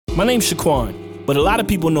My name's Shaquan, but a lot of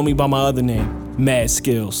people know me by my other name, Mad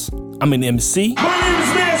Skills. I'm an MC. My name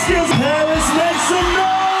is Mad Skills. Paris, make some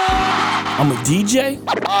noise. I'm a DJ.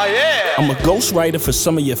 Oh, yeah. I'm a ghostwriter for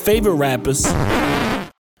some of your favorite rappers.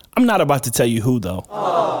 I'm not about to tell you who, though.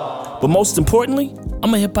 But most importantly,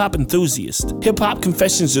 I'm a hip-hop enthusiast. Hip-hop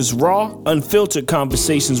confessions is raw, unfiltered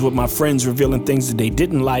conversations with my friends revealing things that they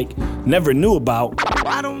didn't like, never knew about,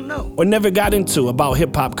 I don't know. or never got into about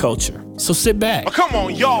hip-hop culture. So sit back, Oh, come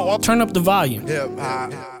on, y'all. turn up the volume,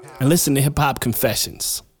 Hip-hop. and listen to Hip-Hop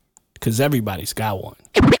Confessions. Because everybody's got one.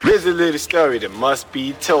 Here's a little story that must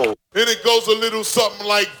be told. And it goes a little something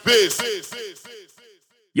like this.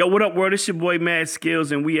 Yo, what up, world? It's your boy, Mad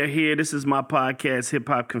Skills, and we are here. This is my podcast, Hip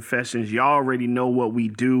Hop Confessions. Y'all already know what we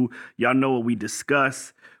do. Y'all know what we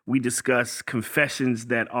discuss. We discuss confessions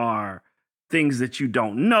that are things that you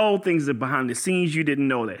don't know, things that behind the scenes you didn't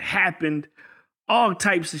know that happened, all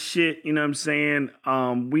types of shit, you know what I'm saying?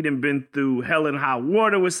 We done been through hell and high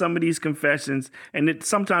water with some of these confessions, and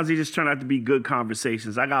sometimes they just turn out to be good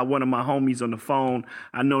conversations. I got one of my homies on the phone.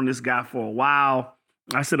 I've known this guy for a while.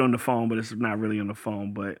 I said on the phone, but it's not really on the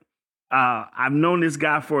phone. But I've known this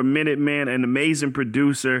guy for a minute, man. An amazing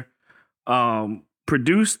producer.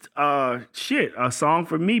 Produced a song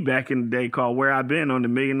for me back in the day called Where I've Been on the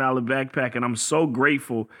 $1 Million Backpack. And I'm so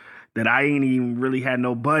grateful that I ain't even really had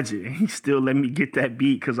no budget. He still let me get that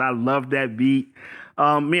beat because I love that beat.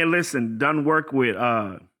 Man, listen, done work with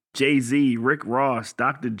Jay-Z, Rick Ross,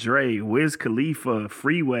 Dr. Dre, Wiz Khalifa,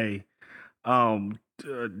 Freeway,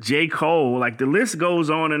 J. Cole, like the list goes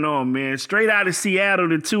on, man. Straight out of Seattle,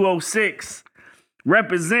 the 206,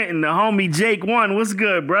 representing the homie Jake One. What's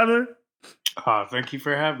good, brother? Thank you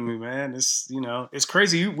for having me, man. It's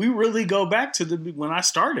crazy. We really go back to when I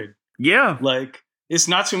started. Yeah. Like, it's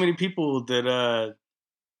not too many people that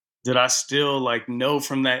I still like know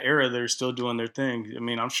from that era that are still doing their thing. I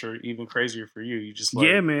mean, I'm sure even crazier for you. You just like,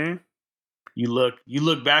 yeah, man. You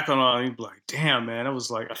look back on it and you be like, damn, man, it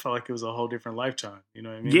was like, I felt like it was a whole different lifetime. You know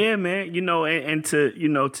what I mean? Yeah, man. And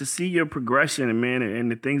to see your progression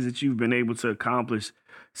and the things that you've been able to accomplish,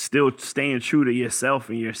 still staying true to yourself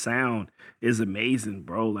and your sound is amazing,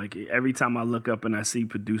 bro. Like every time I look up and I see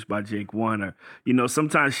produced by Jake One, or,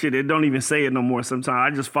 sometimes shit, it don't even say it no more.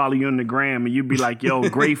 Sometimes I just follow you on the gram and you be like, yo,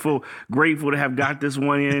 grateful to have got this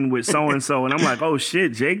one in with so-and-so. And I'm like, oh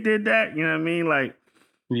shit, Jake did that? You know what I mean? Like,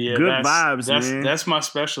 yeah, good vibes, man. That's my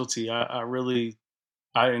specialty. I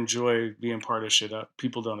enjoy being part of shit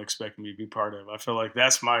people don't expect me to be part of. I feel like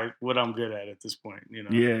that's what I'm good at this point.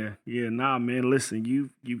 Yeah. Nah, man. Listen,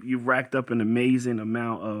 you've racked up an amazing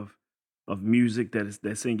amount of music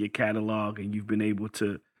that's in your catalog, and you've been able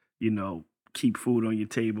to, keep food on your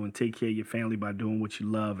table and take care of your family by doing what you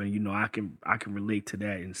love. And I can relate to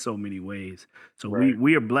that in so many ways. So right.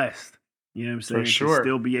 we are blessed. You know what I'm saying? For sure. To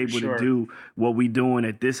still be able to do what we doing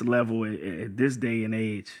at this level, at this day and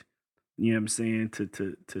age. You know what I'm saying?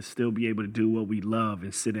 To still be able to do what we love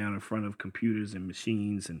and sit down in front of computers and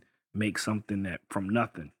machines and make something that from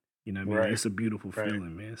nothing. You know what I mean? Right. It's a beautiful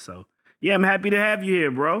feeling, man. So, yeah, I'm happy to have you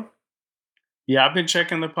here, bro. Yeah, I've been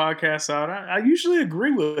checking the podcast out. I usually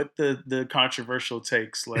agree with the controversial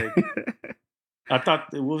takes. Like, I thought,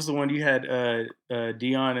 what was the one you had?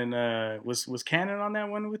 Dion and was Cannon on that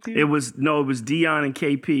one with you? It was Dion and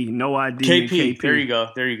KP. No ID. KP. There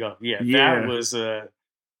you go. Yeah. That was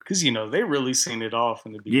because they really seen it off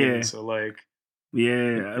in the beginning. Yeah. So like,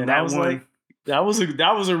 yeah, and I was one, like, that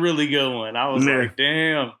was a really good one. I was like,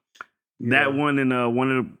 damn. That one and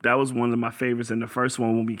that was one of my favorites. And the first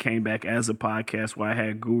one when we came back as a podcast where I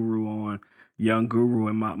had Guru on, young Guru,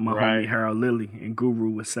 and my homie Harold Lilly, and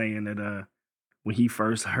Guru was saying that when he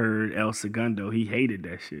first heard El Segundo, he hated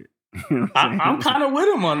that shit. You know I'm kind of with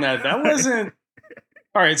him on that. That wasn't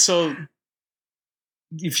all right. So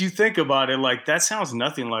if you think about it, like that sounds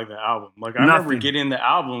nothing like the album. Like I remember getting the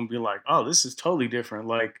album and be like, oh, this is totally different.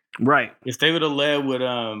 Like, right. If they would have led with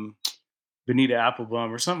Bonita Applebum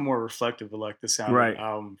or something more reflective of like the sound of the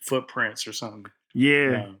album, Footprints or something.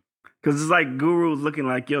 Yeah. Because it's like Guru was looking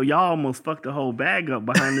like, yo, y'all almost fucked the whole bag up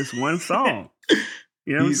behind this one song.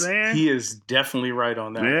 You know what I'm saying? He is definitely right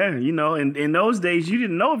on that. Yeah, in those days, you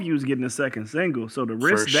didn't know if you was getting a second single. So to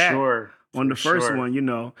risk on the first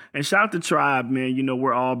one, And shout out to Tribe, man.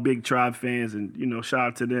 We're all big Tribe fans. And, shout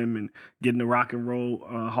out to them and getting the Rock and Roll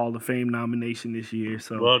Hall of Fame nomination this year.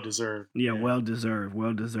 So well-deserved. Yeah, well-deserved.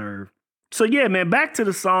 So, yeah, man, back to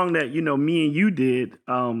the song that, me and you did.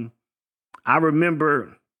 I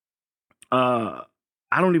remember...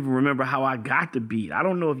 I don't even remember how I got the beat. I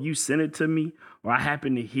don't know if you sent it to me or I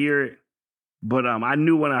happened to hear it But I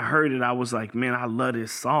knew when I heard it, I was like, man, I love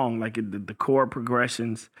this song. Like the chord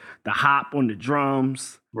progressions, the hop on the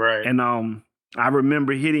drums. Right. And I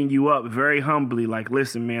remember hitting you up very humbly, like,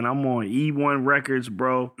 listen, man, I'm on E1 Records,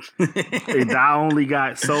 bro. I only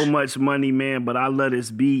got so much money, man, but I love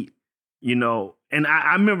this beat, you know. And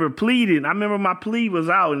I remember pleading. I remember my plea was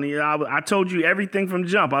out, and I told you everything from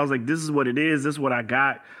jump. I was like, this is what it is. This is what I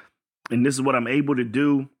got, and this is what I'm able to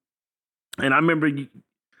do. And I remember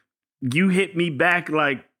you hit me back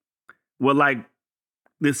like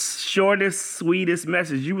the shortest, sweetest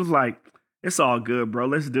message. You was like, it's all good, bro.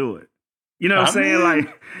 Let's do it. You know what I'm saying?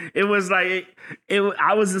 Like, it was like,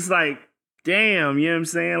 I was just like, damn, you know what I'm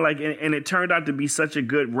saying? Like, and it turned out to be such a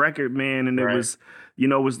good record, man. And it was, you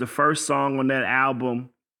know, it was the first song on that album.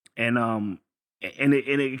 And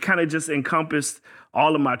it kind of just encompassed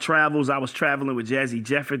all of my travels. I was traveling with Jazzy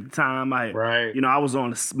Jeff at the time. You know, I was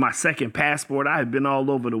on my second passport. I had been all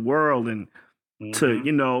over the world and to,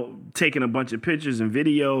 you know, taking a bunch of pictures and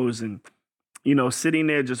videos and, you know, sitting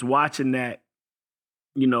there just watching that,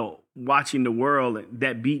 you know, watching the world.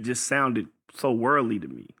 That beat just sounded so worldly to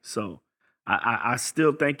me. So I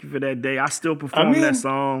still thank you for that day. I still perform that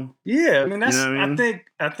song. Yeah, I mean, that's, you know what I mean?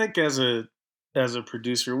 I think as a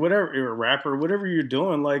producer, whatever, you're a rapper, whatever you're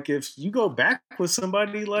doing, like if you go back with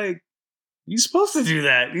somebody, like you're supposed to do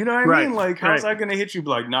that. You know what I mean? Like, how's that going to hit you?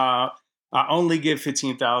 Like, nah, I only get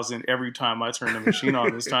 15,000 every time I turn the machine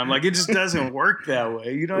on this time. Like, it just doesn't work that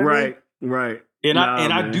way. You know what I mean? Right. And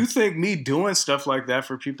I do think me doing stuff like that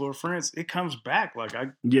for people or friends, it comes back. Like I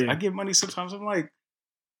get money sometimes. I'm like,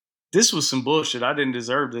 this was some bullshit. I didn't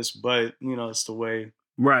deserve this, but you know, it's the way.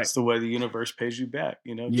 Right. It's the way the universe pays you back,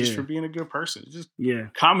 you know, just for being a good person. Just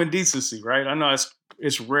common decency, right? I know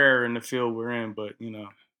it's rare in the field we're in, but you know,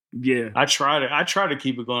 I try to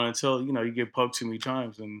keep it going until, you know, you get poked too many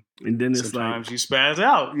times and then it's sometimes you spaz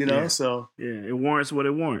out, you know. So it warrants what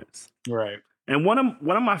it warrants. Right. And one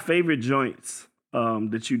of my favorite joints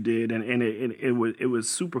that you did, and it was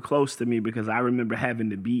super close to me because I remember having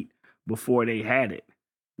the beat before they had it,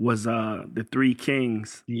 was the Three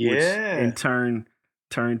Kings. Which in turn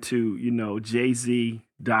turned to, you know, Jay-Z,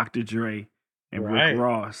 Dr. Dre, and Rick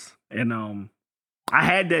Ross. And I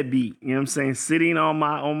had that beat, you know what I'm saying, sitting on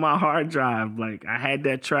my hard drive. Like I had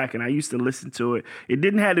that track and I used to listen to it. It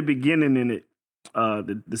didn't have the beginning in it,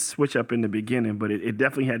 the switch up in the beginning, but it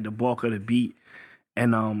definitely had the bulk of the beat.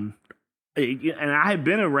 And I had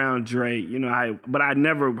been around Dre, you know, but I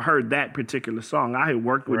never heard that particular song. I had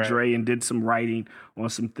worked with Dre and did some writing on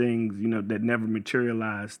some things, you know, that never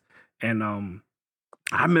materialized. And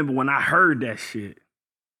I remember when I heard that shit,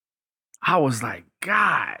 I was like,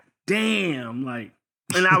 God damn, like,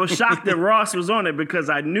 and I was shocked that Ross was on it because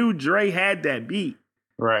I knew Dre had that beat.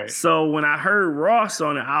 Right. So when I heard Ross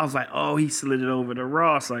on it, I was like, oh, he slid it over to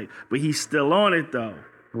Ross, like, but he's still on it though.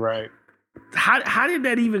 Right. How did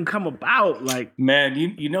that even come about? Like, man,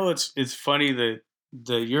 you know, it's funny that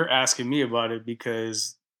you're asking me about it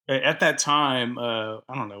because at that time, I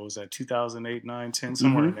don't know, was that 2008, 9, 10,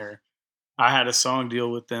 somewhere in there, I had a song deal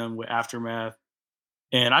with them with Aftermath.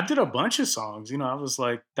 And I did a bunch of songs, you know, I was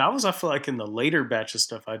like, that was, I feel like in the later batch of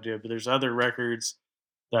stuff I did, but there's other records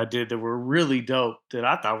that I did that were really dope that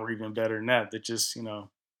I thought were even better than that just, you know,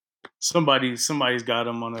 somebody's got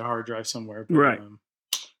them on their hard drive somewhere. But,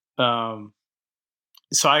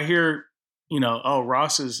 so I hear, you know,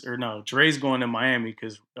 oh, Dre's going to Miami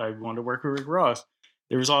because I wanted to work with Rick Ross.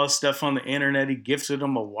 There was all this stuff on the internet. He gifted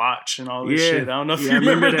him a watch and all this shit. I don't know if you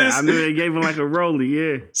remember this. I remember they gave him like a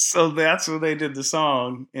rollie, So that's when they did the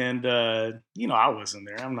song. And, you know, I wasn't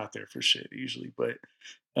there. I'm not there for shit usually. But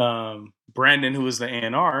Brandon, who was the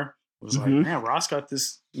A&R, was like, man, Ross got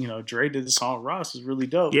this, you know, Dre did the song. Ross is really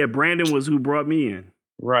dope. Yeah, Brandon was who brought me in.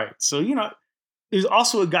 Right. So, you know,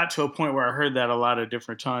 it got to a point where I heard that a lot of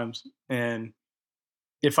different times. And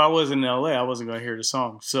if I was in LA, I wasn't going to hear the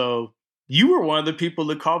song. So you were one of the people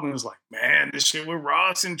that called me and was like, man, this shit with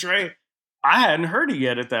Ross and Dre. I hadn't heard it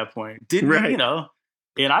yet at that point. You know?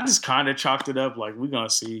 And I just kind of chalked it up like, we're going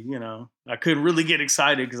to see, you know. I couldn't really get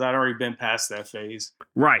excited because I'd already been past that phase.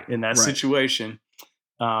 Right. In that situation.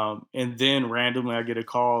 And then randomly I get a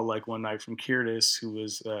call like one night from Curtis, who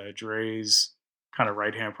was Dre's kind of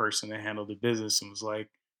right-hand person that handled the business, and was like,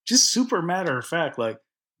 just super matter of fact, like,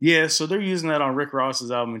 yeah, so they're using that on Rick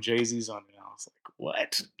Ross's album and Jay-Z's on it. And I was like,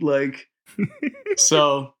 what? Like,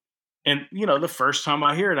 so, and you know, the first time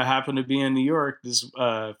I hear it, I happened to be in New York. This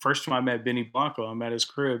first time I met Benny Blanco, I'm at his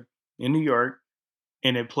crib in New York,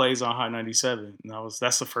 and it plays on Hot 97. And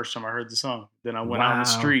that's the first time I heard the song. Then I went out in the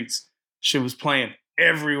streets. Shit was playing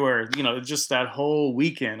everywhere. You know, just that whole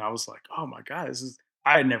weekend, I was like, oh my God,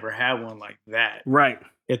 I had never had one like that Right.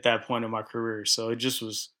 at that point in my career. So it just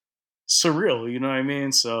was surreal, you know what I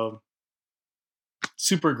mean? So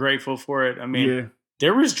super grateful for it. I mean, Yeah.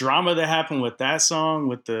 there was drama that happened with that song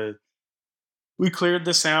we cleared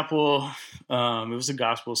the sample. It was a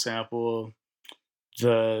gospel sample.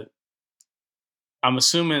 I'm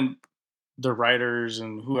assuming the writers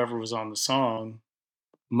and whoever was on the song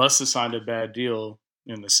must have signed a bad deal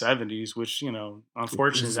in the 70s, which,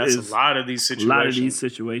 unfortunately, that's a lot of these situations. A lot of these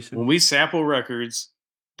situations. When we sample records,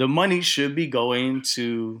 the money should be going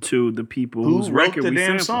to the people who whose wrote record the we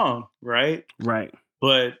damn sampled. song, right? Right.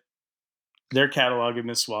 But their catalog had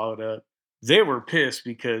been swallowed up. They were pissed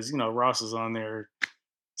because, Ross is on there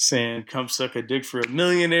saying, come suck a dick for a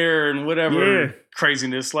millionaire and whatever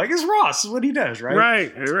craziness. Like, it's Ross, is what he does,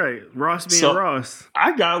 right? Right. Ross being Ross.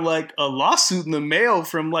 I got like a lawsuit in the mail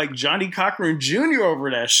from like Johnny Cochran Jr. over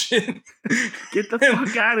that shit. Get the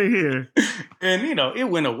fuck out of here. And, it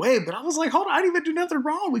went away, but I was like, hold on, I didn't even do nothing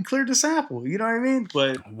wrong. We cleared the sample, you know what I mean?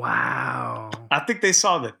 But wow. I think they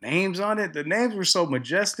saw the names on it. The names were so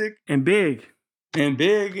majestic. And big. And,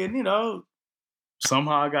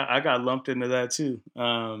 somehow I got lumped into that too.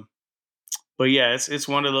 But yeah, it's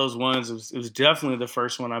one of those ones. It was definitely the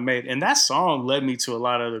first one I made, and that song led me to a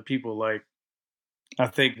lot of other people. Like, I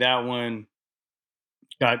think that one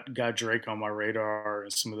got Drake on my radar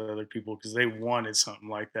and some of the other people because they wanted something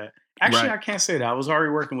like that. Actually, I can't say that. I was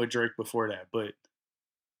already working with Drake before that, but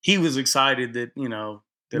he was excited that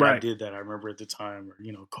that I did that. I remember at the time,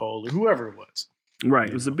 or Cole or whoever it was. Right,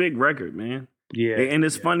 it was a big record, man. Yeah, and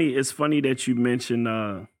it's funny. It's funny that you mentioned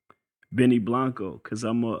Benny Blanco because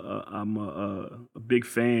I'm a big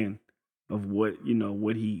fan of what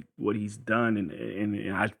he's done,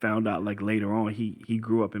 and I found out like later on he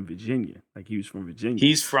grew up in Virginia, like he was from Virginia.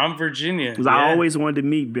 He's from Virginia because I always wanted to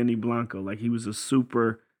meet Benny Blanco. Like he was a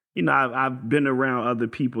super. I've been around other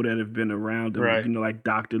people that have been around him, like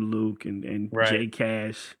Dr. Luke and Jay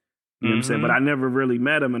Cash. You know what I'm saying? But I never really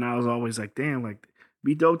met him, and I was always like, damn, like.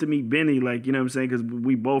 Be dope to meet Benny, like, you know what I'm saying? Because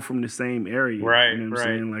we both from the same area. Right, you know what I'm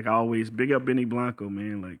saying? Like, I always big up Benny Blanco,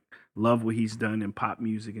 man. Like, love what he's done in pop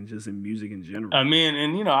music and just in music in general. I mean,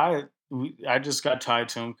 and, I just got tied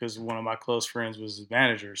to him because one of my close friends was his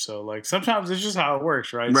manager. So, like, sometimes it's just how it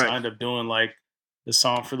works, right? So I ended up doing, like, the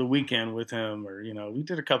song for the weekend with him or, we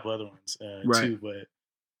did a couple other ones, too. But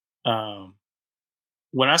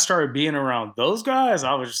when I started being around those guys,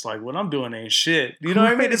 I was just like, what I'm doing ain't shit. You know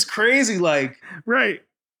what I mean? It's crazy. Like,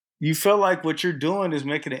 you feel like what you're doing is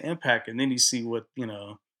making an impact. And then you see what,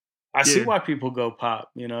 I see why people go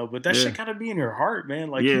pop, but that shit gotta be in your heart, man.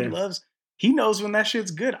 Like he knows when that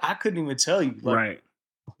shit's good. I couldn't even tell you. Like,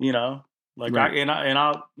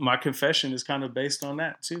 my confession is kind of based on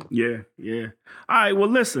that too. Yeah. All right. Well,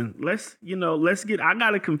 listen, let's I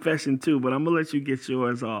got a confession too, but I'm gonna let you get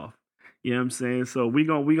yours off. You know what I'm saying? So we're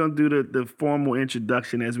gonna do the formal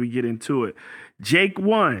introduction as we get into it. Jake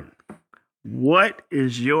One, what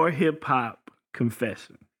is your hip hop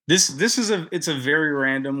confession? This is it's a very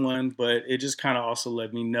random one, but it just kind of also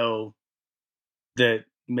let me know that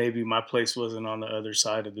maybe my place wasn't on the other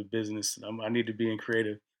side of the business. I need to be in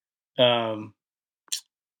creative. A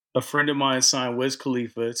friend of mine signed Wiz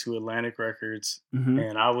Khalifa to Atlantic Records,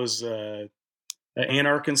 and I was an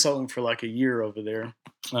A&R consultant for like a year over there.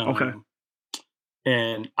 Okay.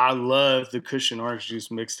 And I love the Cushion Orange Juice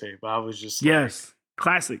mixtape. I was just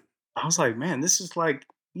classic. I was like, man, this is like,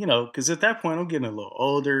 because at that point I'm getting a little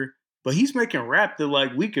older, but he's making rap that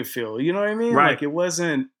like we could feel. You know what I mean? Right. Like it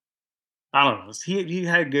wasn't. I don't know. He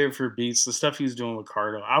had good for beats. The stuff he was doing with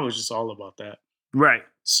Cardo, I was just all about that. Right.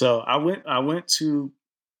 So I went to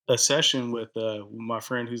a session with my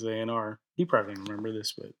friend who's A&R. He probably didn't remember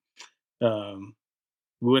this, but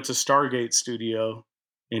we went to Stargate Studio,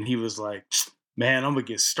 and he was like, man, I'm going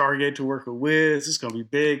to get Stargate to work with Wiz. It's going to be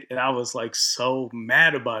big. And I was like so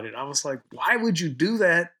mad about it. I was like, why would you do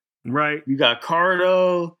that? Right. You got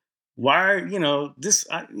Cardo. Why,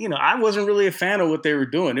 I wasn't really a fan of what they were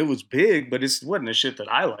doing. It was big, but it wasn't the shit that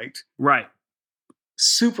I liked. Right.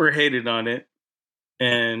 Super hated on it.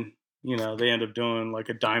 And, they end up doing like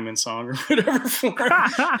a Diamond song or whatever for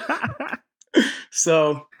it.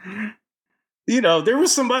 So, there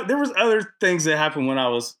was other things that happened when I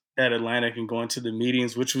was at Atlantic and going to the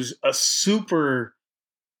meetings, which was a super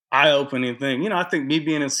eye-opening thing. I think me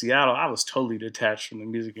being in Seattle, I was totally detached from the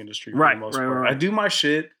music industry for the most part. I do my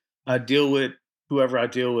shit. I deal with whoever I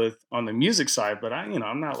deal with on the music side, but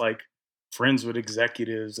I'm not like friends with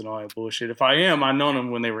executives and all that bullshit. If I am, I known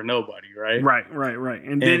them when they were nobody, right? Right.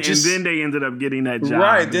 And then they ended up getting that job.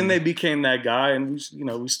 Right. Then they became that guy, and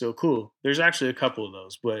we still cool. There's actually a couple of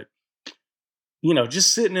those, but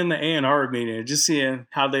just sitting in the A&R meeting and just seeing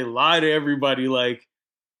how they lie to everybody. Like,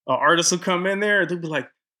 an artist will come in there, they'll be like,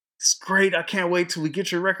 "It's great, I can't wait till we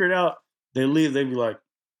get your record out." They leave, they'd be like,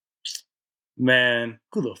 "Man,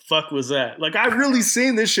 who the fuck was that?" Like, I've really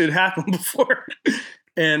seen this shit happen before.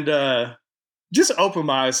 And just open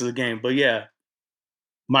my eyes to the game. But yeah,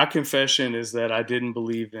 my confession is that I didn't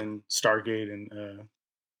believe in Stargate and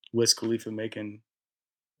Wiz Khalifa making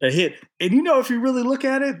a hit. And if you really look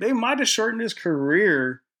at it, they might have shortened his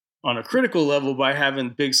career on a critical level by having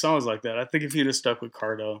big songs like that. I think if he'd have stuck with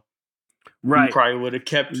Cardo, right, he probably would have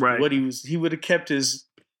kept what he was. He would have kept his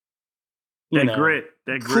grit,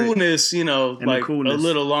 that coolness, like coolness. a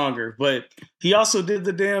little longer. But he also did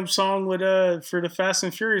the damn song with for the Fast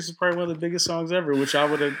and Furious. It's probably one of the biggest songs ever, which I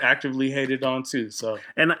would have actively hated on too. So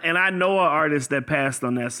and I know an artist that passed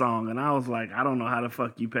on that song, and I was like, I don't know how the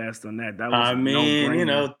fuck you passed on that. That was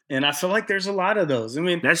no-brainer. And I feel like there's a lot of those. I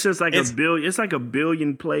mean, that's just like a billion. It's like a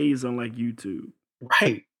billion plays on like YouTube.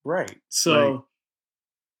 Right. So.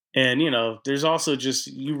 And, there's also just,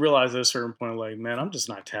 you realize at a certain point, like, man, I'm just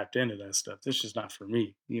not tapped into that stuff. This is just not for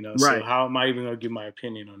me, So how am I even going to give my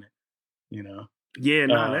opinion on it, Yeah,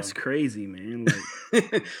 that's crazy, man.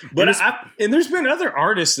 Like, but and there's been other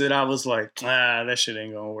artists that I was like, that shit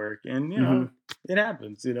ain't going to work. And, it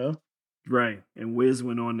happens, Right. And Wiz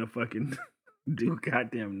went on to fucking do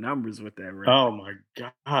goddamn numbers with that record. Oh, my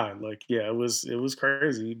God. Like, yeah, it was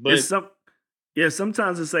crazy. But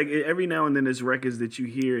sometimes it's like every now and then there's records that you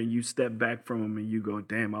hear and you step back from them and you go,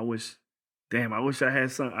 damn, I wish I had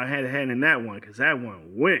I had a hand in that one because that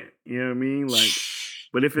one went. You know what I mean? Like,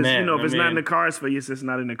 but if it's if it's not in the cards for you, it's just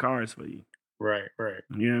not in the cards for you. Right.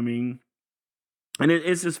 You know what I mean? And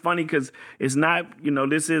it's just funny because it's not,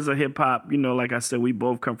 this is a hip hop. Like I said, we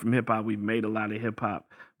both come from hip hop. We've made a lot of hip hop,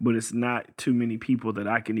 but it's not too many people that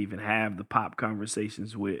I can even have the pop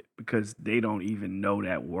conversations with because they don't even know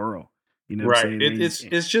that world. Right.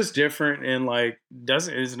 It's just different and like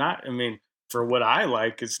it's not, I mean, for what I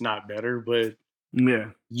like, it's not better, but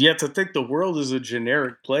yeah, you have to think the world is a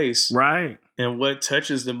generic place. Right. And what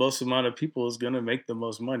touches the most amount of people is going to make the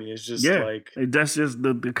most money. It's just like, that's just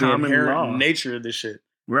the common law nature of this shit.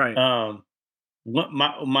 Right.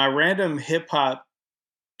 My random hip hop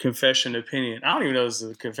confession opinion, I don't even know if this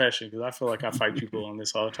is a confession because I feel like I fight people on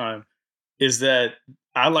this all the time, is that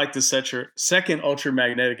I like the second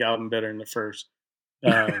Ultramagnetic album better than the first.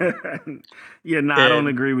 I don't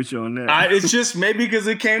agree with you on that. It's just maybe because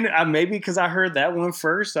I heard that one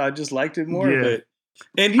first. I just liked it more. Yeah. But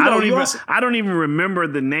and I don't even remember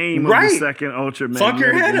the name of the second Ultramagnetic. Fuck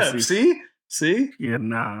your head up. See? Yeah,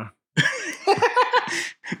 nah.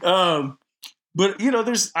 But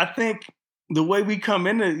I think the way we come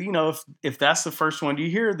into, if that's the first one you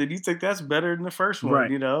hear, then you think that's better than the first one,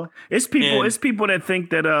 right. It's people that think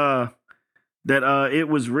that it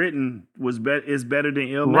was written is better than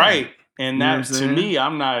Illmatic. Right. And that to me,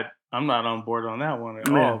 I'm not on board on that one at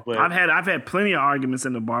all. But I've had plenty of arguments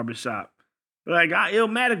in the barbershop. Like,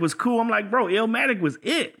 Illmatic was cool. I'm like, bro, Illmatic was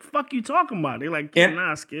it. Fuck you talking about? They're like,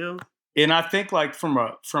 nah, Skills. And I think like from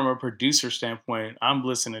a producer standpoint, I'm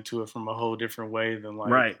listening to it from a whole different way than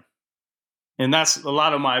like right. And that's a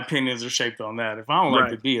lot of my opinions are shaped on that. If I don't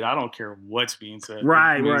like the beat, I don't care what's being said.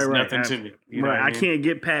 Right, it means right. Nothing to me. I can't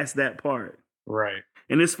get past that part. Right.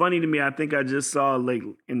 And it's funny to me. I think I just saw like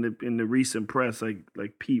in the recent press, like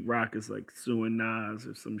Pete Rock is like suing Nas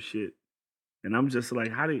or some shit, and I'm just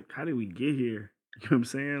like, how did we get here? You know what I'm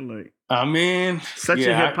saying? Like, I mean, such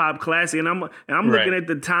a hip hop classic, and I'm looking at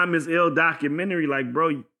the Time Is Ill documentary, like,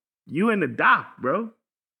 bro, you in the doc, bro.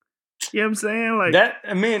 You know what I'm saying? Like that.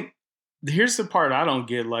 I mean. Here's the part I don't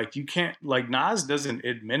get. Like, you can't, like, Nas doesn't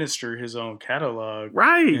administer his own catalog.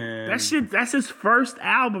 Right. That's his first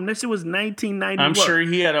album. That shit was 1990. I'm sure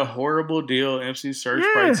he had a horrible deal. MC Serch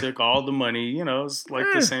probably took all the money. It's like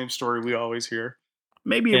the same story we always hear.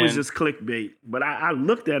 Maybe it was just clickbait, but I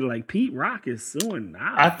looked at it like Pete Rock is suing Nas.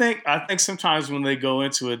 I think sometimes when they go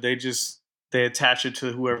into it, they attach it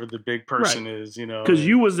to whoever the big person is, Because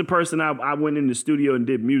you was the person I went in the studio and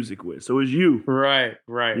did music with. So it's you. Right.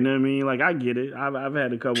 You know what I mean? Like, I get it. I've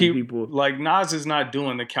had a couple people. Like, Nas is not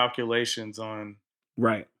doing the calculations on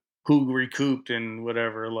who recouped and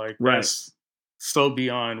whatever. Like, that's so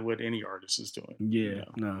beyond what any artist is doing. Yeah,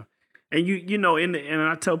 no. And and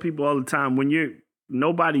I tell people all the time,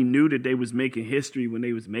 nobody knew that they was making history when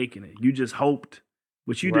they was making it. You just hoped.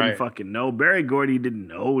 But you didn't fucking know. Barry Gordy didn't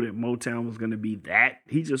know that Motown was going to be that.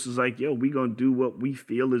 He just was like, yo, we going to do what we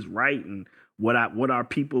feel is right and what our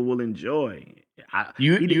people will enjoy.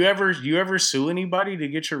 You ever sue anybody to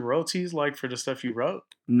get your royalties, like, for the stuff you wrote?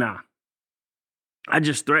 Nah. I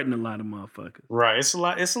just threaten a lot of motherfuckers. Right. It's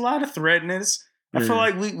a lot of threatening. I feel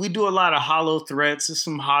like we do a lot of hollow threats and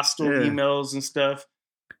some hostile emails and stuff.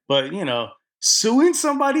 But, you know, suing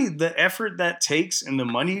somebody, the effort that takes and the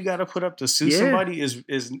money you got to put up to sue somebody is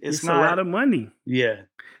it's not a lot of money. Yeah.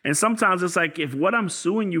 And sometimes it's like, if what I'm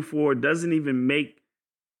suing you for doesn't even make,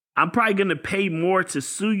 I'm probably going to pay more to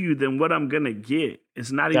sue you than what I'm going to get.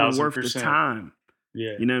 It's not even worth the time.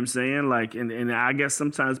 Yeah. You know what I'm saying? Like, and I guess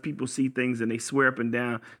sometimes people see things and they swear up and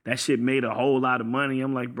down that shit made a whole lot of money.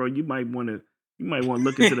 I'm like, bro, you might want to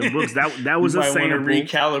look into the books. That was a sample. You might want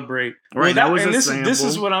to recalibrate. Right, that was a sample. This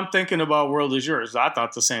is what I'm thinking about World Is Yours. I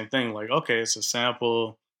thought the same thing. Like, okay, it's a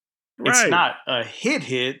sample. It's not a hit.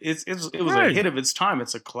 It was a hit of its time.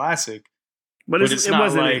 It's a classic. But it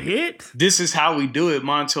wasn't like, a hit. This is how we do it,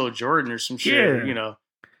 Montel Jordan or some shit. You know,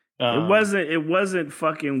 it wasn't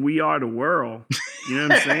fucking We Are the World. You know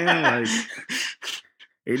what I'm saying? Like,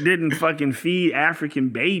 it didn't fucking feed African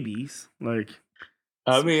babies. Like,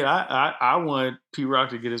 I mean, I want Pete Rock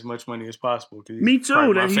to get as much money as possible. Me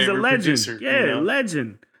too. That he's a legend. Producer, yeah, you know?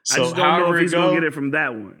 Legend. So I just don't know if he's gonna get it from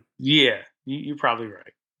that one. Yeah, you're probably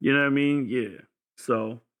right. You know what I mean? Yeah.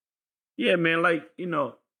 So, yeah, man. Like, you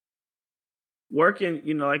know, working.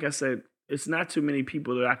 You know, like I said, it's not too many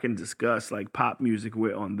people that I can discuss like pop music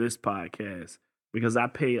with on this podcast because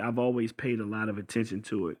I've always paid a lot of attention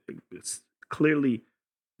to it. It's clearly,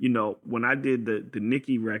 you know, when I did the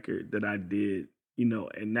Nicki record that I did. You know,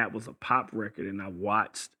 and that was a pop record, and I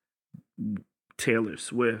watched Taylor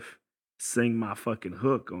Swift sing my fucking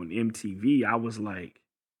hook on MTV. I was like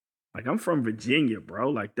I'm from Virginia, bro.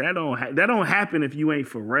 Like that don't happen if you ain't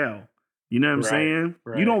Pharrell. You know what I'm saying?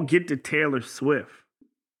 Right. You don't get to Taylor Swift.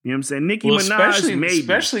 You know what I'm saying? Nicki Minaj, maybe.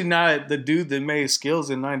 Especially not the dude that made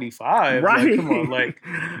Skills in '95. Right. Like, come on, like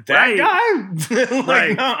that guy.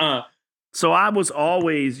 Like, right. So I was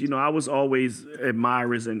always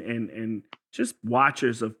admirers and just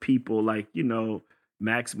watchers of people like, you know,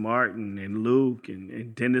 Max Martin and Luke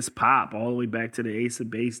and Dennis Pop all the way back to the Ace of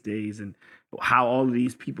Base days and how all of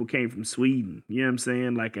these people came from Sweden. You know what I'm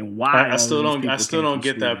saying? Like, and why I still don't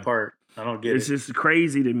get that part. I don't get it. It's just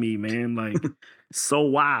crazy to me, man. Like, so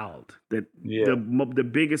wild that the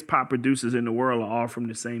biggest pop producers in the world are all from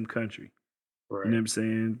the same country. Right. You know what I'm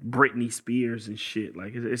saying? Britney Spears and shit.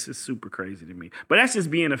 Like, it's just super crazy to me. But that's just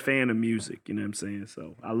being a fan of music. You know what I'm saying?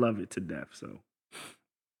 So I love it to death. So,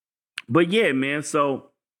 but yeah, man.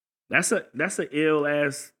 So that's a ill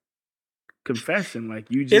ass confession. Like,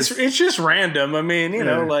 you just it's just random. I mean, you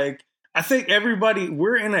know, like I think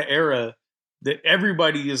we're in an era that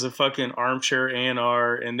everybody is a fucking armchair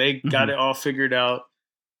A&R and they got it all figured out.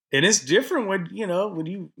 And it's different when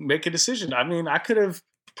you make a decision. I mean, I could have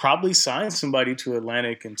probably signed somebody to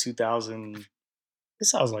Atlantic in 2000.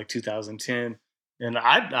 This sounds like 2010, and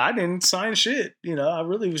I didn't sign shit. You know, I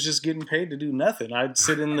really was just getting paid to do nothing. I'd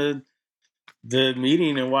sit in the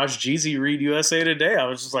meeting and watch Jeezy read USA Today. I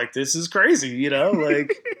was just like, this is crazy. You know,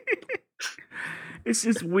 like it's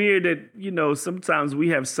just weird that, you know, sometimes we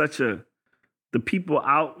have the people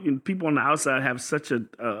on the outside have such a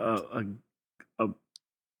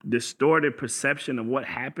distorted perception of what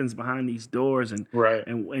happens behind these doors and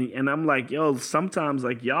I'm like, yo, sometimes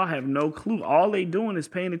like y'all have no clue. All they doing is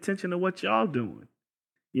paying attention to what y'all doing.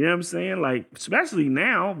 You know what I'm saying? Like, especially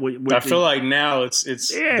now. I feel like now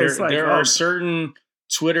there are certain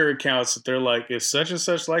Twitter accounts that they're like, if such and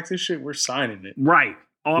such like this shit, we're signing it. Right.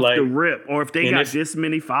 Off the rip. Or if they got this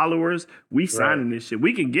many followers, we signing this shit.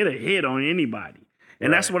 We can get a hit on anybody.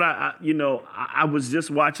 And that's what I was just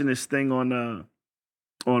watching this thing on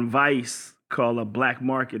Vice called A Black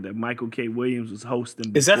Market that Michael K. Williams was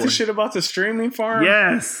hosting before. Is that the shit about the streaming farm?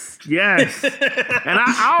 Yes. And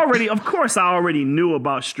I already knew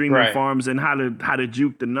about streaming farms and how to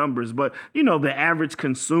juke the numbers. But, you know, the average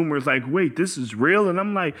consumer is like, wait, this is real? And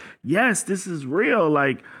I'm like, yes, this is real.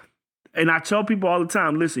 Like, and I tell people all the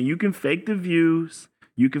time, listen, you can fake the views,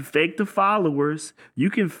 you can fake the followers, you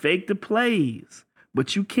can fake the plays,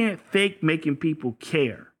 but you can't fake making people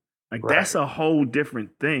care. Like, that's a whole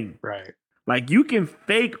different thing. Right. Like, you can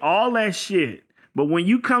fake all that shit, but when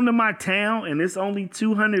you come to my town and it's only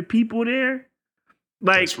 200 people there,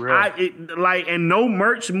 like, and no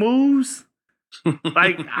merch moves,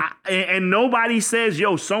 like, and nobody says,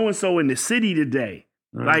 yo, so-and-so in the city today.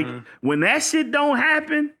 Mm-hmm. Like, when that shit don't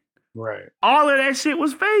happen, all of that shit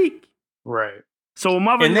was fake. Right. So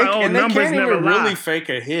numbers can't never even lie. really fake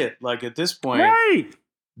a hit. Like, at this point,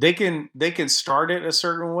 they can start it a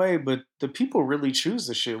certain way, but the people really choose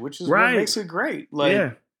the shit, which is what makes it great.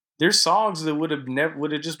 Like, there's songs that would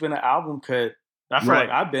have just been an album cut. I feel like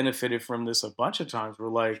I benefited from this a bunch of times. Where,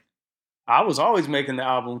 like, I was always making the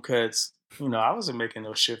album cuts. You know, I wasn't making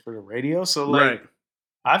no shit for the radio. So, like,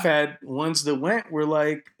 I've had ones that went where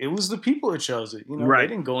like it was the people that chose it. You know, Right.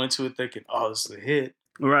 they didn't go into it thinking, "Oh, this is a hit."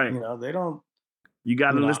 Right. You know, they don't. You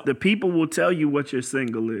got to No. listen. The people will tell you what your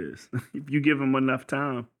single is if you give them enough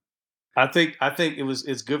time. I think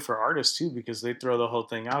it's good for artists too because they throw the whole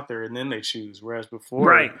thing out there and then they choose. Whereas before,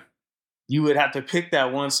 Right. you would have to pick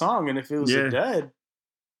that one song, and if it was Yeah. a dud,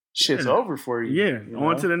 shit's Yeah. over for you. Yeah. you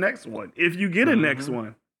On know? to the next one. If you get a next Mhm.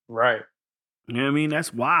 one. Right. You know what I mean?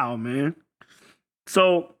 That's wild, man.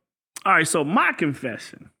 So, all right. So my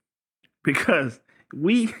confession, because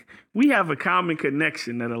we have a common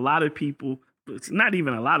connection that a lot of people, it's not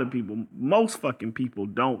even a lot of people, most fucking people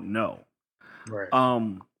don't know. Right.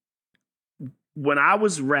 When I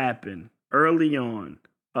was rapping early on,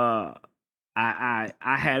 I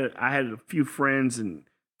had a few friends and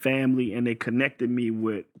family, and they connected me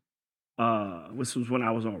with this was when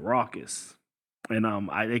I was on Raucous, and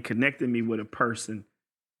they connected me with a person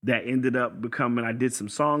that ended up becoming. I did some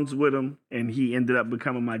songs with him, and he ended up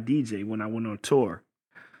becoming my DJ when I went on tour,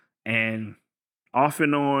 and off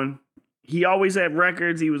and on. He always had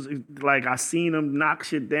records. He was like, I seen him knock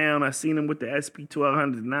shit down. I seen him with the SP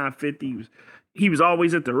 1200, 950. He was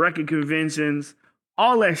always at the record conventions,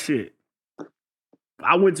 all that shit.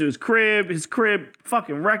 I went to his crib,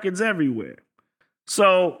 fucking records everywhere.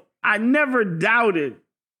 So I never doubted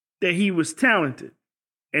that he was talented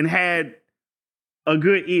and had a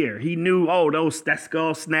good ear. He knew, that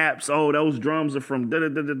skull snaps. Oh, those drums are from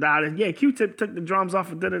da-da-da-da-da. Yeah, Q-Tip took the drums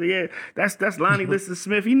off of da-da-da. Yeah, that's Lonnie Liston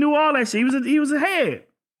Smith. He knew all that shit. He was a head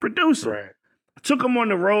producer. Right. I took him on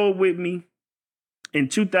the road with me in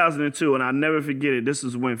 2002, and I'll never forget it. This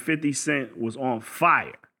is when 50 Cent was on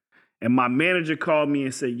fire. And my manager called me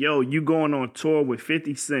and said, yo, you going on tour with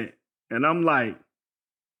 50 Cent. And I'm like,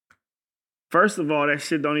 first of all, that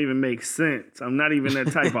shit don't even make sense. I'm not even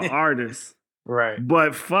that type of artist. Right.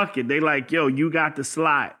 But fuck it. They like, yo, you got the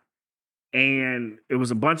slot. And it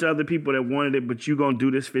was a bunch of other people that wanted it, but you gonna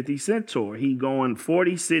do this 50 Cent tour. He going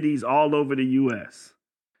 40 cities all over the U.S.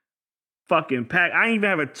 Fucking pack. I didn't even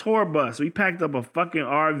have a tour bus. We packed up a fucking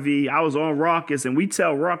RV. I was on Raucous, and we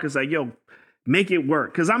tell Raucous like, yo, make it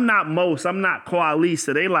work. Because I'm not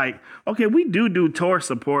Koalisa. They like, okay, we do tour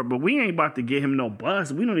support, but we ain't about to get him no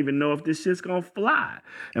bus. We don't even know if this shit's going to fly.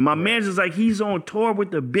 And my manager's like, he's on tour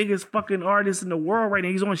with the biggest fucking artist in the world right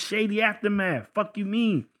now. He's on Shady Aftermath. Fuck you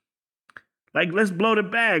mean? Like, let's blow the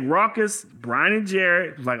bag. Raucous, Brian and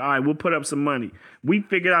Jared was like, all right, we'll put up some money. We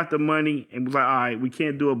figured out the money and was like, all right, we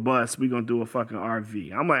can't do a bus. We're going to do a fucking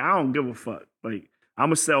RV. I'm like, I don't give a fuck. Like, I'm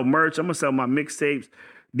going to sell merch. I'm going to sell my mixtapes.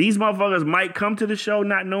 These motherfuckers might come to the show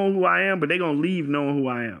not knowing who I am, but they're going to leave knowing who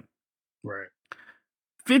I am. Right.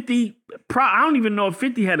 50, I don't even know if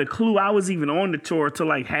 50 had a clue I was even on the tour till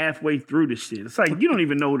like halfway through the shit. It's like, you don't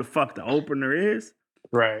even know who the fuck the opener is.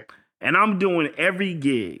 Right. And I'm doing every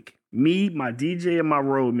gig. Me, my DJ, and my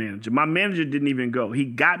road manager. My manager didn't even go. He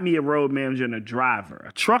got me a road manager and a driver,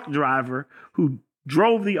 a truck driver who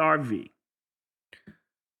drove the RV.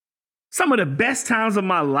 Some of the best times of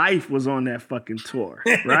my life was on that fucking tour,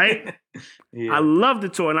 right? Yeah. I love the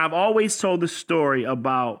tour, and I've always told the story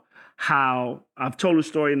about how I've told a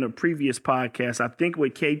story in the previous podcast, I think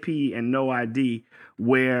with KP and No ID,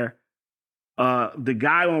 where the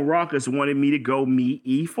guy on Raucous wanted me to go meet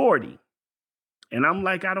E40. And I'm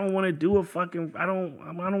like, I don't want to do I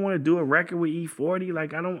don't want to do a record with E40.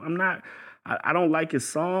 Like, I don't like his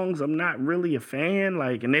songs. I'm not really a fan.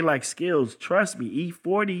 Like, and they like Skills. Trust me,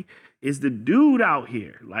 E40 is the dude out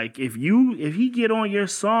here. Like, if he get on your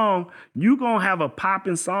song, you gonna have a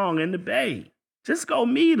popping song in the Bay. Just go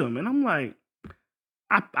meet him. And I'm like,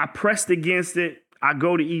 I pressed against it. I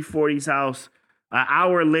go to E40's house. An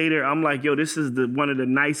hour later, I'm like, yo, this is one of the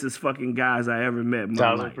nicest fucking guys I ever met in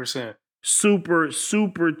my life. 1,000%. Super,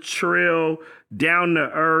 super trill, down to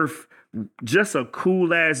earth, just a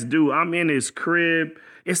cool ass dude. I'm in his crib.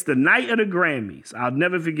 It's the night of the Grammys. I'll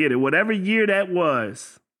never forget it. Whatever year that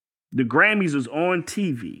was, the Grammys was on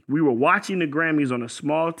TV. We were watching the Grammys on a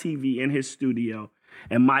small TV in his studio,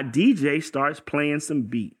 and my DJ starts playing some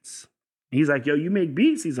beats. He's like, yo, you make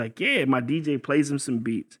beats? He's like, yeah. My DJ plays him some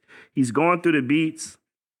beats. He's going through the beats.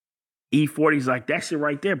 E40's like, that shit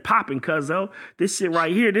right there popping, cuzzo. This shit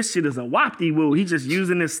right here, this shit is a whoop-de-woo. He's just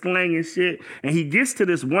using this slang and shit. And he gets to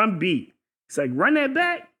this one beat. He's like, run that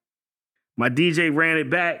back. My DJ ran it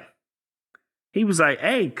back. He was like,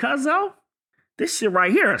 hey, cuzzo, this shit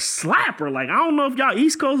right here a slapper. Like, I don't know if y'all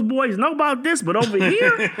East Coast boys know about this, but over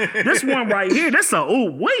here, this one right here, this a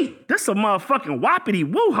motherfucking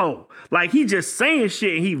whoppity-woo-ho. Like, he just saying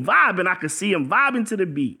shit and he vibing. I could see him vibing to the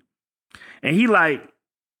beat. And he like,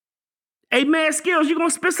 hey, man, Skills, you gonna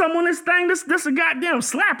spit something on this thing? This a goddamn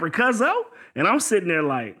slapper, cuzzo. And I'm sitting there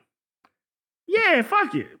like, yeah,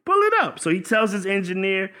 fuck it. Pull it up. So he tells his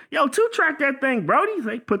engineer, yo, 2-track that thing, Brody.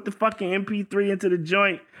 They put the fucking MP3 into the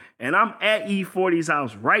joint, and I'm at E40's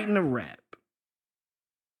house writing the rap.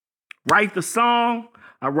 Write the song.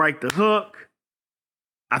 I write the hook.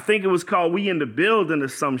 I think it was called "We in the Building" or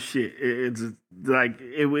some shit. It's like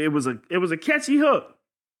it was a catchy hook.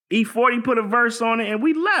 E40 put a verse on it, and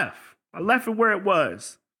we left. I left it where it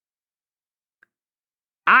was.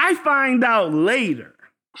 I find out later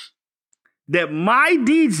that my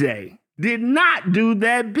DJ did not do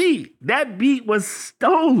that beat. That beat was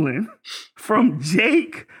stolen from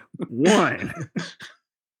Jake One.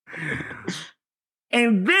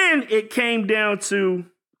 And then it came down to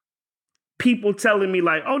people telling me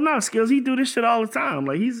like, oh no, Skills, he do this shit all the time.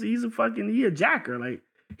 Like he a jacker. Like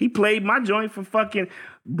he played my joint for fucking,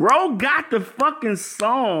 bro got the fucking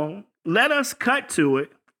song, let us cut to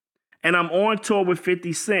it. And I'm on tour with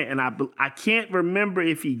 50 Cent. And I can't remember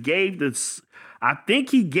if he gave this, I think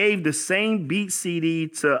he gave the same beat CD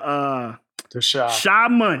to Sha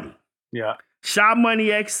Money. Yeah. Sha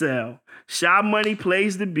Money XL. Sha Money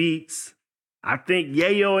plays the beats. I think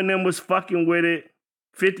Yayo and them was fucking with it.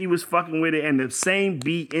 50 was fucking with it. And the same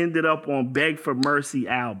beat ended up on Beg for Mercy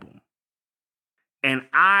album. And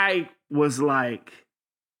I was like,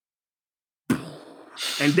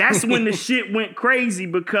 and that's when the shit went crazy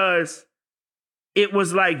because it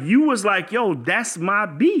was like, you was like, yo, that's my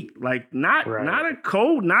beat. Like not a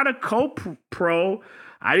co-pro.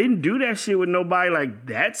 I didn't do that shit with nobody. Like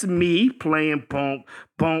that's me playing bump,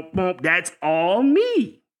 bump, bump. That's all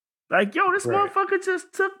me. Like, yo, this motherfucker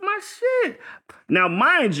just took my shit. Now,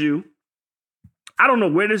 mind you, I don't know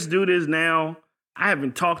where this dude is now. I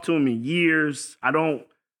haven't talked to him in years. I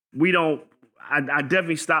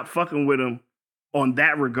definitely stopped fucking with him on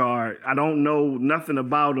that regard. I don't know nothing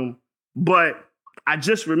about him. But I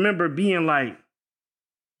just remember being like,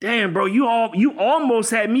 damn, bro, you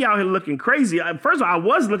almost had me out here looking crazy. First of all, I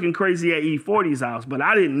was looking crazy at E40's house, but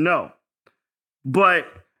I didn't know. But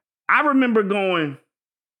I remember going,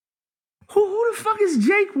 who the fuck is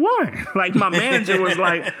Jake One? Like my manager was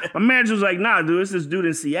like, nah, dude, it's this dude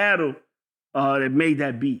in Seattle that made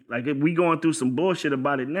that beat. Like we going through some bullshit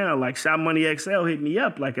about it now. Like Sha Money XL hit me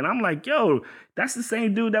up. Like, and I'm like, yo, that's the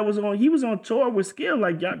same dude that was on tour with Skill.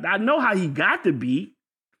 Like, I know how he got the beat.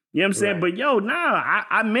 You know what I'm saying? Right. But yo, nah,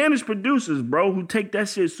 I manage producers, bro, who take that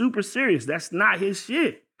shit super serious. That's not his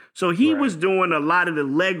shit. So he was doing a lot of the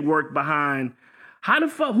legwork behind how the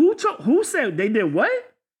fuck, who said they did what?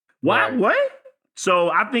 What? What?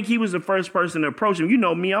 So I think he was the first person to approach him. You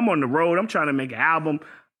know me, I'm on the road. I'm trying to make an album.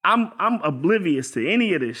 I'm oblivious to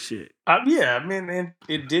any of this shit. Yeah, I mean,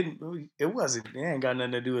 it ain't got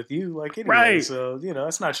nothing to do with you. Like, anyway, right. So,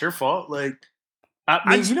 it's not your fault. Like,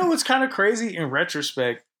 I mean, you know what's kind of crazy in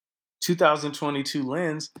retrospect, 2022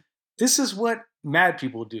 lens, this is what mad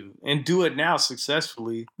people do and do it now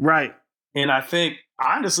successfully. Right. And I think,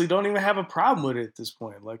 honestly, don't even have a problem with it at this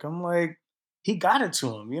point. Like, I'm like, he got it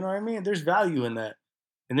to him. You know what I mean? There's value in that.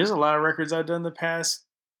 And there's a lot of records I've done the past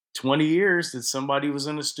 20 years that somebody was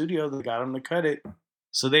in the studio that got him to cut it.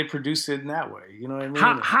 So they produced it in that way. You know what I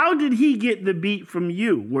mean? How did he get the beat from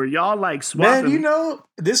you? Were y'all like swapping? Man,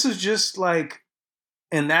 this is just like,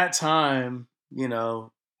 in that time,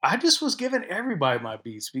 I just was giving everybody my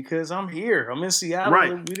beats because I'm here. I'm in Seattle.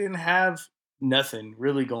 Right. We didn't have nothing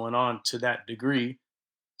really going on to that degree.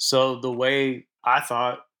 So the way I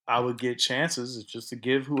thought I would get chances is just to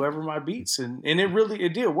give whoever my beats. And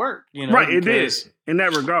it did work, Right, because, it did in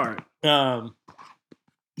that regard. I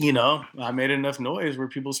made enough noise where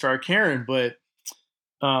people started caring, but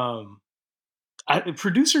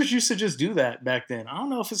producers used to just do that back then. I don't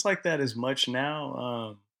know if it's like that as much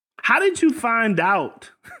now. How did you find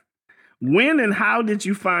out? When and how did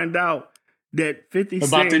you find out that 50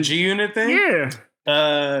 Cent... About the G-Unit thing? Yeah.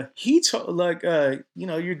 He told,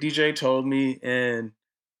 your DJ told me, and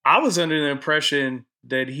I was under the impression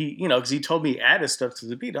that he, because he told me added stuff to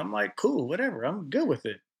the beat. I'm like, cool, whatever. I'm good with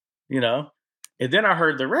it, And then I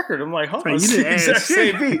heard the record. I'm like, hold on, it's the exact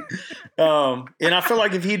same beat. And I feel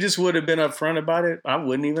like if he just would have been upfront about it, I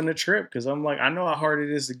wouldn't even have tripped because I'm like, I know how hard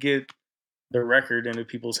it is to get the record into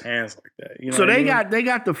people's hands like that. So they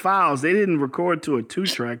got the files. They didn't record to a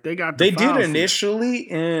 2-track. They got the files. They did initially,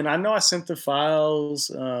 and I know I sent the files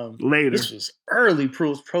later. This was early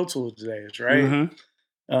Pro Tools days, right?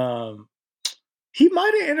 Mm-hmm. He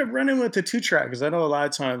might have ended up running with the 2-track because I know a lot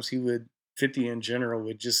of times 50 in general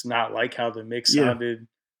would just not like how the mix sounded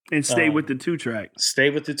And stay with the 2-track. Stay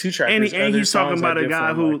with the 2-track. And he's talking about a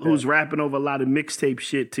guy who's rapping over a lot of mixtape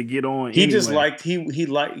shit to get on. He just liked he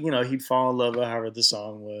liked, you know, he'd fall in love with however the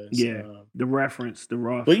song was. Yeah, the reference, the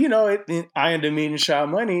raw. But you know, I ended up meeting Sha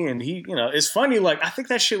Money, and he, you know, it's funny. Like I think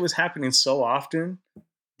that shit was happening so often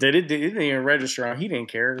that it didn't even register on. He didn't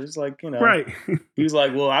care. It was like, you know, right. He was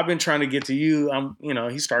like, well, I've been trying to get to you. You know,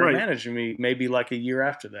 he started managing me maybe like a year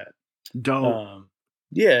after that. Dope.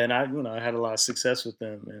 Yeah, and I had a lot of success with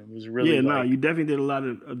them, and it was really you definitely did a lot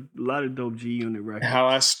of dope G Unit records. How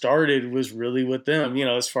I started was really with them, you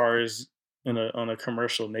know, as far as on a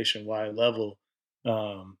commercial nationwide level.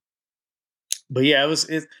 But yeah,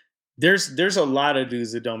 there's a lot of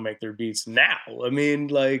dudes that don't make their beats now. I mean,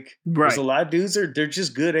 like there's a lot of dudes they're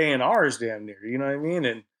just good A&Rs damn near, you know what I mean,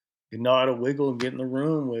 and you know how to wiggle and get in the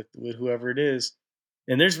room with whoever it is,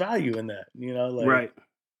 and there's value in that, you know, like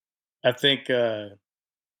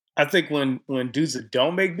I think when dudes that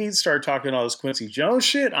don't make beats start talking all this Quincy Jones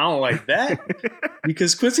shit, I don't like that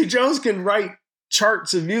because Quincy Jones can write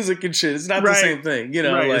charts of music and shit. It's not the same thing, you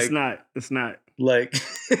know. Right. Like, it's not. Like,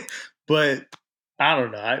 but I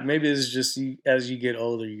don't know. Maybe it's just as you get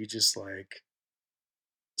older, you just like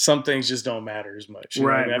some things just don't matter as much. You know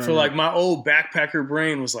what I mean? I feel like my old backpacker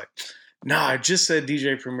brain was like, nah, I just said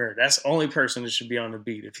DJ Premier. That's the only person that should be on the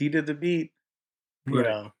beat. If he did the beat, you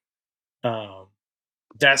know.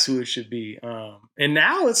 That's who it should be. And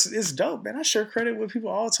now it's dope, man. I share credit with people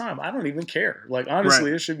all the time. I don't even care. Like,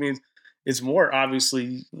 honestly, it should mean it's more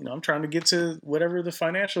obviously, you know, I'm trying to get to whatever the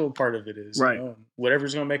financial part of it is. Right. You know,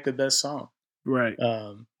 whatever's going to make the best song. Right.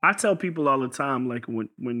 I tell people all the time, like when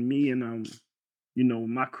me and, you know,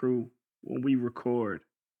 my crew, when we record,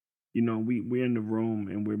 you know, we're in the room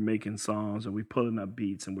and we're making songs and we're pulling up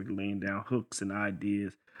beats and we're laying down hooks and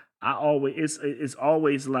ideas. It's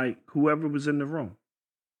always like whoever was in the room.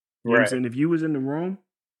 You know what I'm saying? If you was in the room,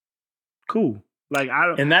 cool. Like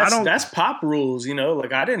that's pop rules, you know.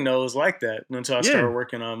 Like I didn't know it was like that until I started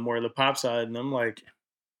working on more of the pop side, and I'm like,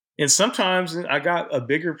 and sometimes I got a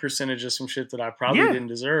bigger percentage of some shit that I probably didn't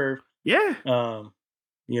deserve. Yeah.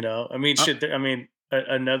 You know, I mean, shit. I mean,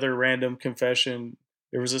 another random confession.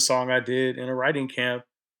 There was a song I did in a writing camp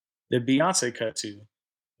that Beyonce cut to,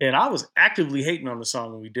 and I was actively hating on the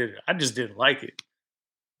song when we did it. I just didn't like it.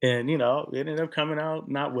 And, you know, it ended up coming out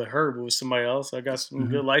not with her, but with somebody else. I got some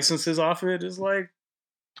good licenses off it. It's like,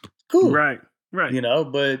 cool. Right. You know,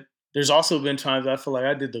 but there's also been times I feel like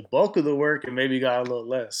I did the bulk of the work and maybe got a little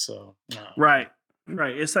less. So, Right.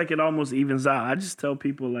 It's like it almost evens out. I just tell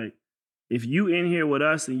people, like, if you in here with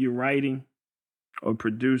us and you're writing or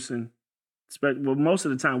producing, well, most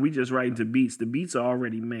of the time we just write to beats. The beats are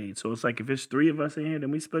already made. So it's like if it's 3 of us in here,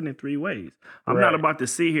 then we split it 3 ways. I'm not about to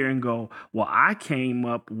sit here and go, well, I came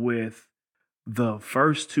up with the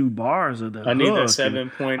first 2 bars of the hook. I need that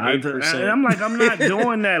 7.8%. And I'm like, I'm not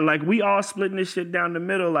doing that. Like, we all splitting this shit down the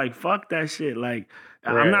middle. Like, fuck that shit. Like,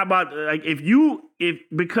 I'm not about, like,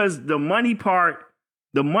 because the money part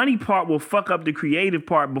will fuck up the creative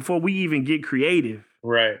part before we even get creative.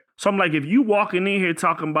 Right. So I'm like, if you walking in here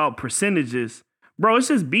talking about percentages, bro, it's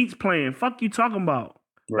just beats playing. Fuck you talking about.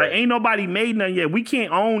 Right. Like, ain't nobody made nothing yet. We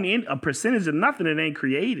can't own a percentage of nothing that ain't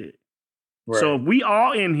created. Right. So if we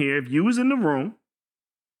all in here, if you was in the room,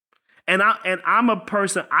 and I'm a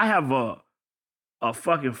person, I have a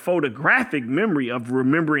fucking photographic memory of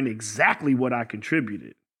remembering exactly what I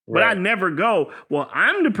contributed. Right. But I never go, well,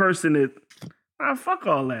 I'm the person that, fuck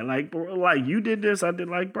all that. Like you did this, I did,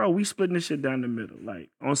 like, bro, we splitting this shit down the middle. Like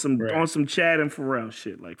on some Chad and Pharrell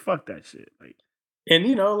shit. Like, fuck that shit. Like, and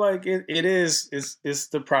you know, like it's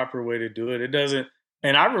the proper way to do it. It doesn't,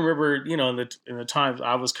 and I remember, you know, in the times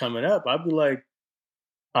I was coming up, I'd be like,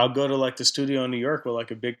 I'll go to like the studio in New York with like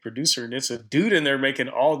a big producer, and it's a dude in there making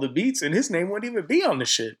all the beats, and his name wouldn't even be on the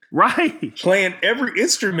shit. Right. Playing every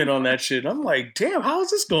instrument on that shit. And I'm like, damn, how is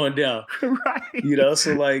this going down? Right. You know,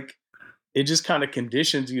 so like, it just kind of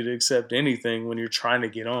conditions you to accept anything when you're trying to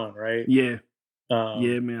get on, right? Yeah.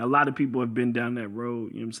 Yeah, man. A lot of people have been down that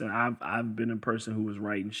road. You know what I'm saying? I've been a person who was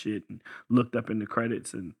writing shit and looked up in the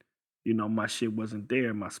credits and, you know, my shit wasn't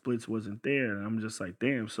there. My splits wasn't there. And I'm just like,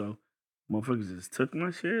 damn, so motherfuckers just took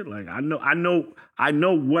my shit? Like, I know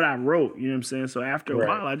what I wrote. You know what I'm saying? So after a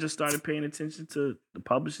while, I just started paying attention to the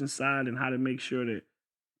publishing side and how to make sure that,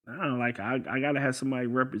 I don't know, like, I got to have somebody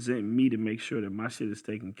represent me to make sure that my shit is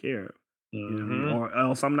taken care of. You know what I mean? Or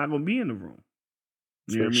else I'm not gonna be in the room.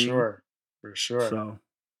 You know what I mean? For sure. So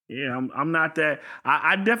yeah, I'm not that.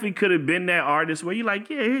 I definitely could have been that artist where you're like,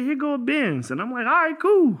 yeah, here go a Benz, and I'm like, all right,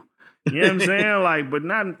 cool. You know what I'm saying? Like, but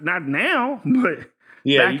not now. But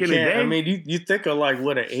Yeah, back you in the can't. day. I mean, you think of like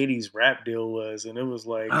what an '80s rap deal was, and it was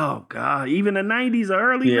like, oh God, even the '90s,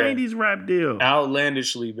 early Yeah. '90s rap deal,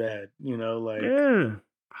 outlandishly bad. You know, like yeah,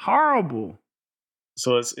 horrible.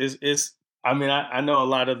 so it's. I mean, I know a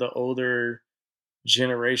lot of the older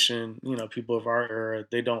generation, you know, people of our era,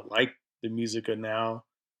 they don't like the music of now.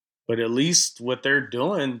 But at least what they're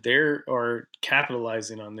doing, they are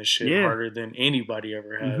capitalizing on this shit Yeah. harder than anybody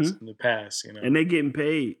ever has in the past. You know, And they getting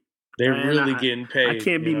paid. they're And really getting paid. I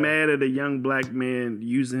can't be you know? mad at a young black man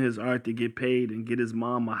using his art to get paid and get his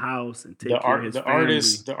mom a house and take care of his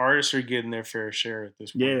family. The artists are getting their fair share at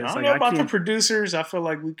this point. Yeah, I it's don't like, know I about the can't- producers. I feel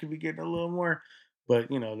like we could be getting a little more, but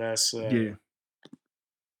you know, that's Yeah.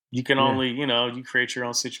 you can Yeah. only, you know, you create your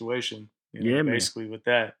own situation. You know, Yeah, man. basically with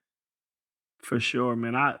that. For sure,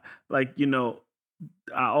 man. I like, you know,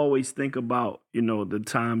 I always think about, you know, the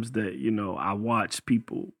times that, you know, I watch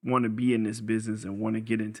people want to be in this business and want to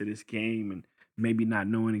get into this game and maybe not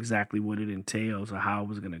knowing exactly what it entails or how it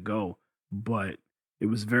was going to go. But it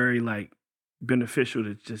was very like beneficial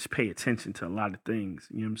to just pay attention to a lot of things.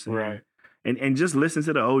 You know what I'm saying? Right. And just listen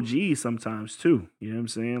to the OGs sometimes too. You know what I'm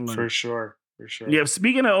saying? Like, For sure. yeah.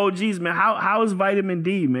 Speaking of OGs, man, how is Vitamin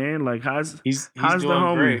D, man? Like, how's He's the doing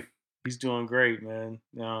homie? great. He's doing great, man.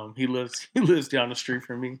 He lives down the street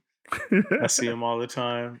from me. I see him all the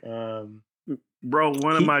time. Bro,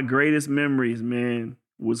 one of my greatest memories, man,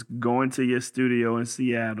 was going to your studio in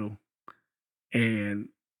Seattle, and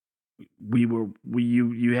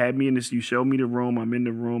you had me in this. You showed me the room. I'm in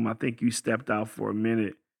the room. I think you stepped out for a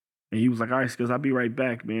minute, and he was like, "All right, because I'll be right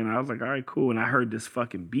back, man." I was like, "All right, cool." And I heard this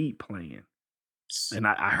fucking beat playing, and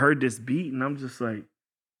I heard this beat, and I'm just like,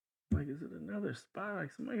 is it another spot?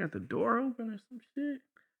 Like somebody got the door open or some shit?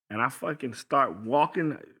 And I fucking start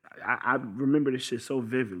walking. I remember this shit so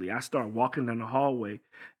vividly. I start walking down the hallway,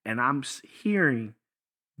 and I'm hearing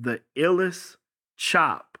the illest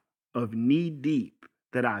chop of Knee Deep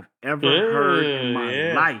that I've ever heard in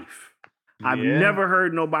my life. I've never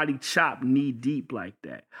heard nobody chop Knee Deep like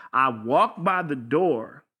that. I walk by the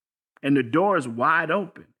door, and the door is wide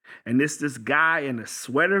open, and it's this guy in a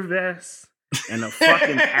sweater vest and a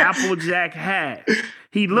fucking Applejack hat.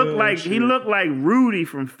 He looked like Rudy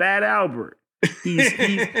from Fat Albert.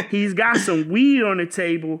 He's got some weed on the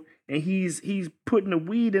table, and he's putting the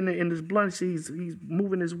weed in his blunt. He's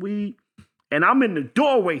moving his weed, and I'm in the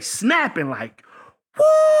doorway snapping like,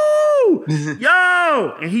 "Woo,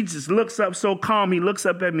 yo!" And he just looks up so calm. He looks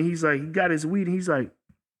up at me. He's like, he got his weed, and he's like,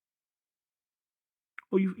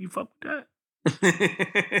 "Oh, you fuck with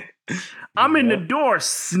that?" I'm in the door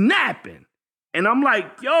snapping. And I'm like,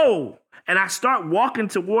 yo. And I start walking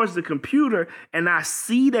towards the computer and I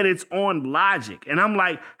see that it's on Logic. And I'm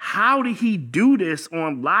like, how did he do this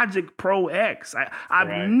on Logic Pro X?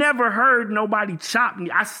 I've never heard nobody chop me.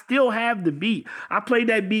 I still have the beat. I played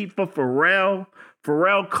that beat for Pharrell.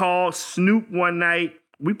 Pharrell called Snoop one night.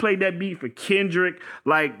 We played that beat for Kendrick,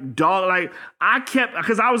 like dog. Like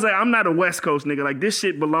because I was like, I'm not a West Coast nigga. Like this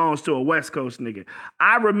shit belongs to a West Coast nigga.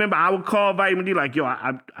 I remember I would call Vitamin D like, yo,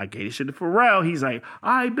 I gave this shit to Pharrell. He's like,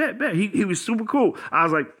 all right, bet. He was super cool. I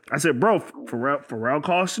said, bro, Pharrell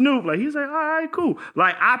called Snoop. Like he's like, all right, cool.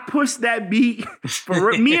 Like I pushed that beat.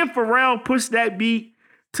 Me and Pharrell pushed that beat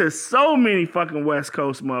to so many fucking West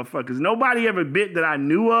Coast motherfuckers. Nobody ever bit that I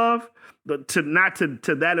knew of, to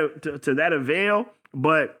that avail.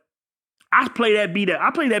 But I play that beat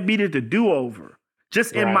at the do-over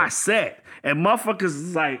just in my set. And motherfuckers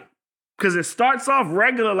is like, because it starts off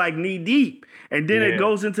regular like Knee Deep, and then it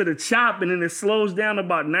goes into the chop, and then it slows down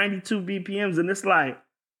about 92 BPMs, and it's like,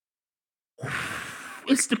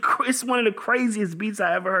 it's one of the craziest beats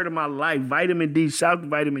I ever heard in my life. Vitamin D, shout out to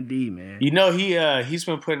Vitamin D, man. You know, he's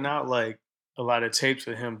been putting out like a lot of tapes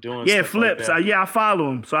of him doing stuff flips. like that. I follow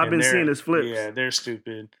him, so I've been seeing his flips. Yeah, they're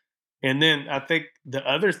stupid. And then I think the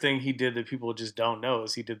other thing he did that people just don't know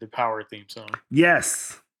is he did the Power theme song.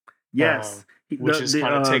 Yes. Which is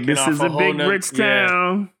kind of taking this off is a big rich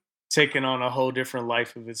town. Taking on a whole different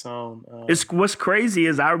life of its own. What's crazy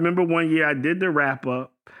is I remember one year I did the wrap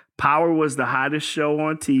up. Power was the hottest show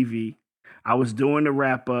on TV. I was doing the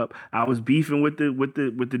wrap up. I was beefing with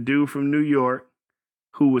the dude from New York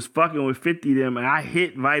who was fucking with 50 them, and I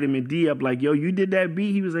hit Vitamin D up like, yo, you did that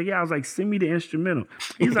beat? He was like, yeah. I was like, send me the instrumental.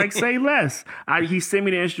 He's like, say less. He sent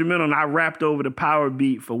me the instrumental, and I rapped over the Power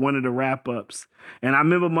beat for one of the wrap ups. And I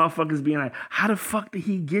remember motherfuckers being like, how the fuck did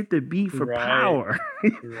he get the beat for Power?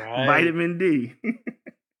 Vitamin D.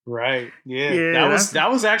 Right. Yeah. That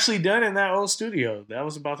was actually done in that old studio. That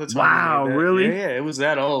was about the time. Wow, really? Yeah, it was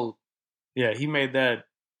that old. Yeah, he made that.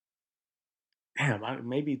 Damn,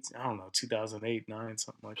 maybe, I don't know, 2008, 2009,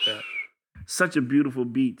 something like that. Such a beautiful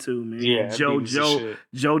beat too, man. Yeah,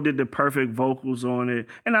 Joe did the perfect vocals on it,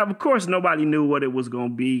 and of course nobody knew what it was gonna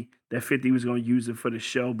be. That 50 was gonna use it for the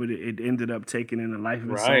show, but it ended up taking in the life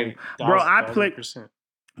of its own. Bro, I play.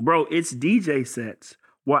 Bro, it's DJ sets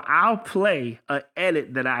where I'll play an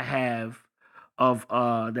edit that I have of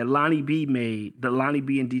that Lonnie B made, that Lonnie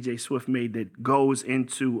B and DJ Swift made, that goes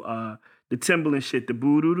into the Timbaland shit, the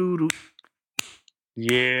boo doo doo doo.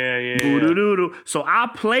 Yeah. Boo doo doo doo. So I'll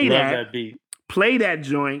play that beat. Play that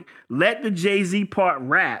joint, let the Jay-Z part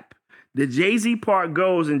rap. The Jay-Z part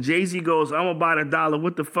goes, and Jay-Z goes, I'm about $1.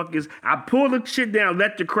 What the fuck is... I pull the shit down,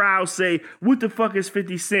 let the crowd say, what the fuck is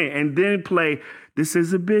 50 Cent? And then play, this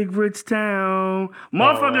is a big rich town.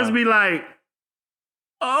 Motherfuckers be like,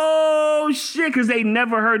 oh, shit, because they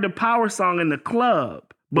never heard the Power song in the club.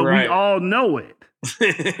 But we all know it.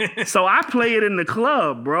 So I play it in the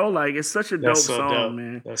club, bro. Like, it's such a dope song,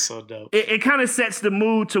 man. That's so dope. It kind of sets the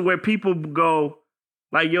mood to where people go,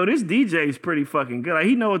 like, yo, this DJ is pretty fucking good. Like,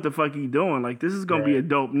 he know what the fuck he doing. Like, this is gonna be a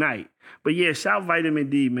dope night. But yeah, shout Vitamin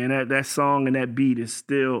D, man. That song and that beat is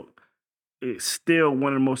still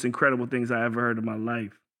one of the most incredible things I ever heard in my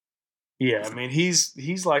life. Yeah, I mean,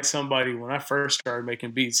 he's like somebody, when I first started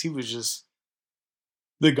making beats, he was just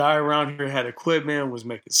the guy around here, had equipment, was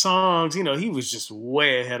making songs. You know, he was just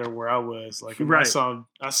way ahead of where I was. Like,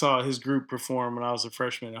 I saw his group perform when I was a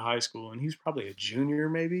freshman in high school, and he's probably a junior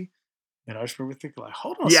maybe. And I just remember thinking, like,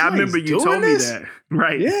 hold on. Yeah, I remember you told me that.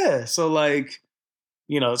 Right. Yeah. So, like,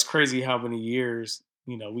 you know, it's crazy how many years,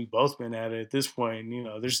 you know, we've both been at it at this point. You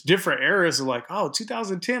know, there's different eras of like, oh,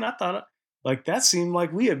 2010, I thought, like, that seemed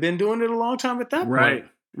like we had been doing it a long time at that point.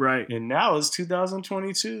 Right. And now it's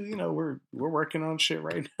 2022. You know, we're working on shit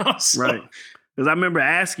right now. So. Right. Because I remember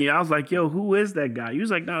asking you, I was like, yo, who is that guy? You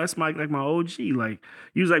was like, no, that's my OG. Like,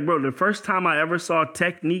 you was like, bro, the first time I ever saw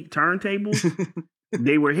Technique turntables,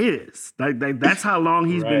 they were his. Like that's how long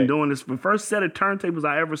he's been doing this. The first set of turntables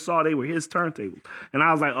I ever saw, they were his turntables. And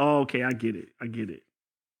I was like, oh, okay, I get it.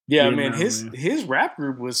 Yeah, man, his rap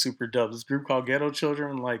group was super dope. This group called Ghetto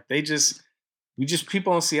Children, like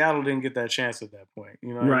people in Seattle didn't get that chance at that point.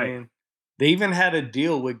 You know what I mean? They even had a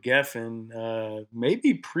deal with Geffen,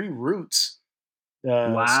 maybe pre-Roots.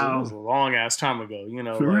 Wow. So it was a long ass time ago, you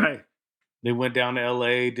know. Like, they went down to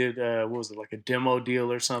LA, did what was it, like a demo deal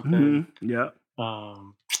or something? Mm-hmm. Yeah. I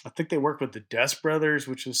think they worked with the Dust Brothers,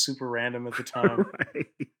 which was super random at the time.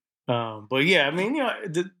 But yeah, I mean, you know,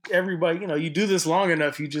 everybody, you know, you do this long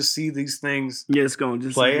enough, you just see these things. Yeah, it's going to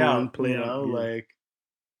just play out. like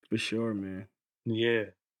for sure, man. Yeah.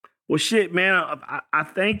 Well, shit, man. I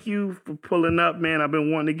thank you for pulling up, man. I've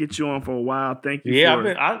been wanting to get you on for a while. Thank you. Yeah,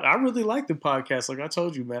 I really like the podcast. Like I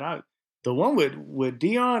told you, man. The one with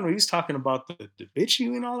Dion, where he's talking about the bitch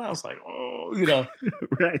you and all that, I was like, oh, you know.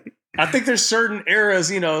 Right. I think there's certain eras,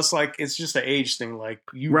 you know, it's like, it's just an age thing. Like,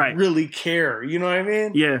 you really care. You know what I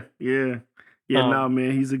mean? Yeah. No,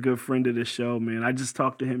 man, he's a good friend of the show, man. I just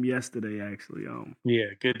talked to him yesterday, actually. Yeah,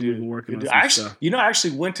 good dude. We've been working on some stuff. You know, I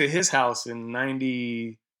actually went to his house in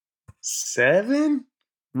 97.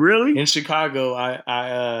 Really? In Chicago.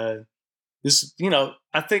 You know,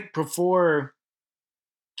 I think before,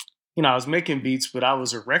 you know, I was making beats, but I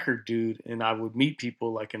was a record dude, and I would meet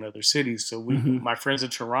people like in other cities. So my friends in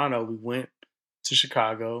Toronto, we went to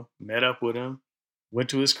Chicago, met up with him, went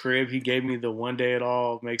to his crib. He gave me the One Day It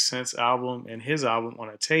All Makes Sense album and his album on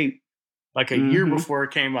a tape, like a year before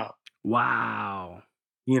it came out. Wow.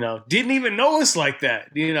 You know, didn't even know us like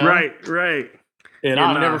that, you know? Right. And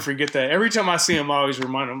I'll never forget that. Every time I see him, I always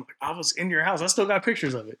remind him, I was in your house. I still got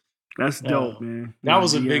pictures of it. That's dope, man. That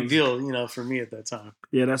was a big deal, you know, for me at that time.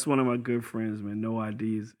 Yeah, that's one of my good friends, man. No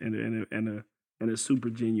IDs and a super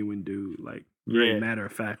genuine dude. Like, very matter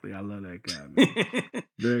of factly. I love that guy, man.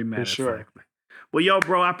 Very matter of factly. Well, yo,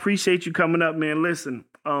 bro, I appreciate you coming up, man. Listen,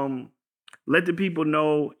 let the people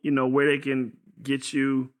know, you know, where they can get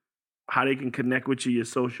you, how they can connect with you, your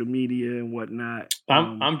social media and whatnot.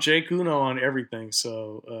 I'm Jake Uno on everything.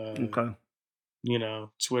 So, okay. You know,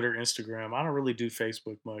 Twitter, Instagram. I don't really do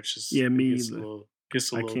Facebook much. Me either. I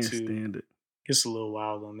can't stand it. Gets a little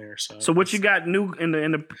wild on there. So what you got new in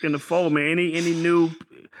the fold, man? Any new?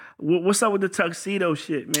 What's up with the tuxedo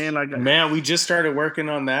shit, man? Man, we just started working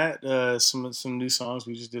on that. Some new songs.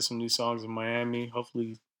 We just did some new songs in Miami.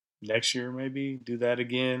 Hopefully next year, maybe do that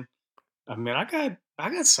again. I mean, I got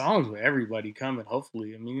songs with everybody coming.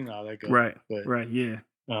 Hopefully, I mean, you know how that goes. Right, yeah.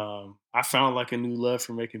 I found like a new love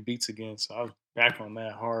for making beats again, so I was back on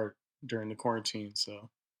that hard during the quarantine. So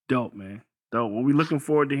dope, man. Dope. Well, we looking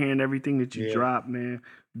forward to hearing everything that you drop, man.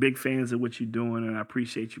 Big fans of what you're doing, and I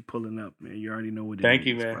appreciate you pulling up, man. You already know what it is. Thank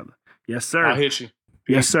you, man. Brother. Yes, sir. I'll hit you.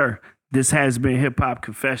 Yes, sir. This has been Hip Hop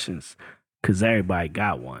Confessions. Because everybody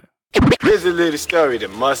got one. Here's a little story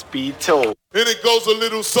that must be told. And it goes a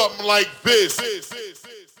little something like this.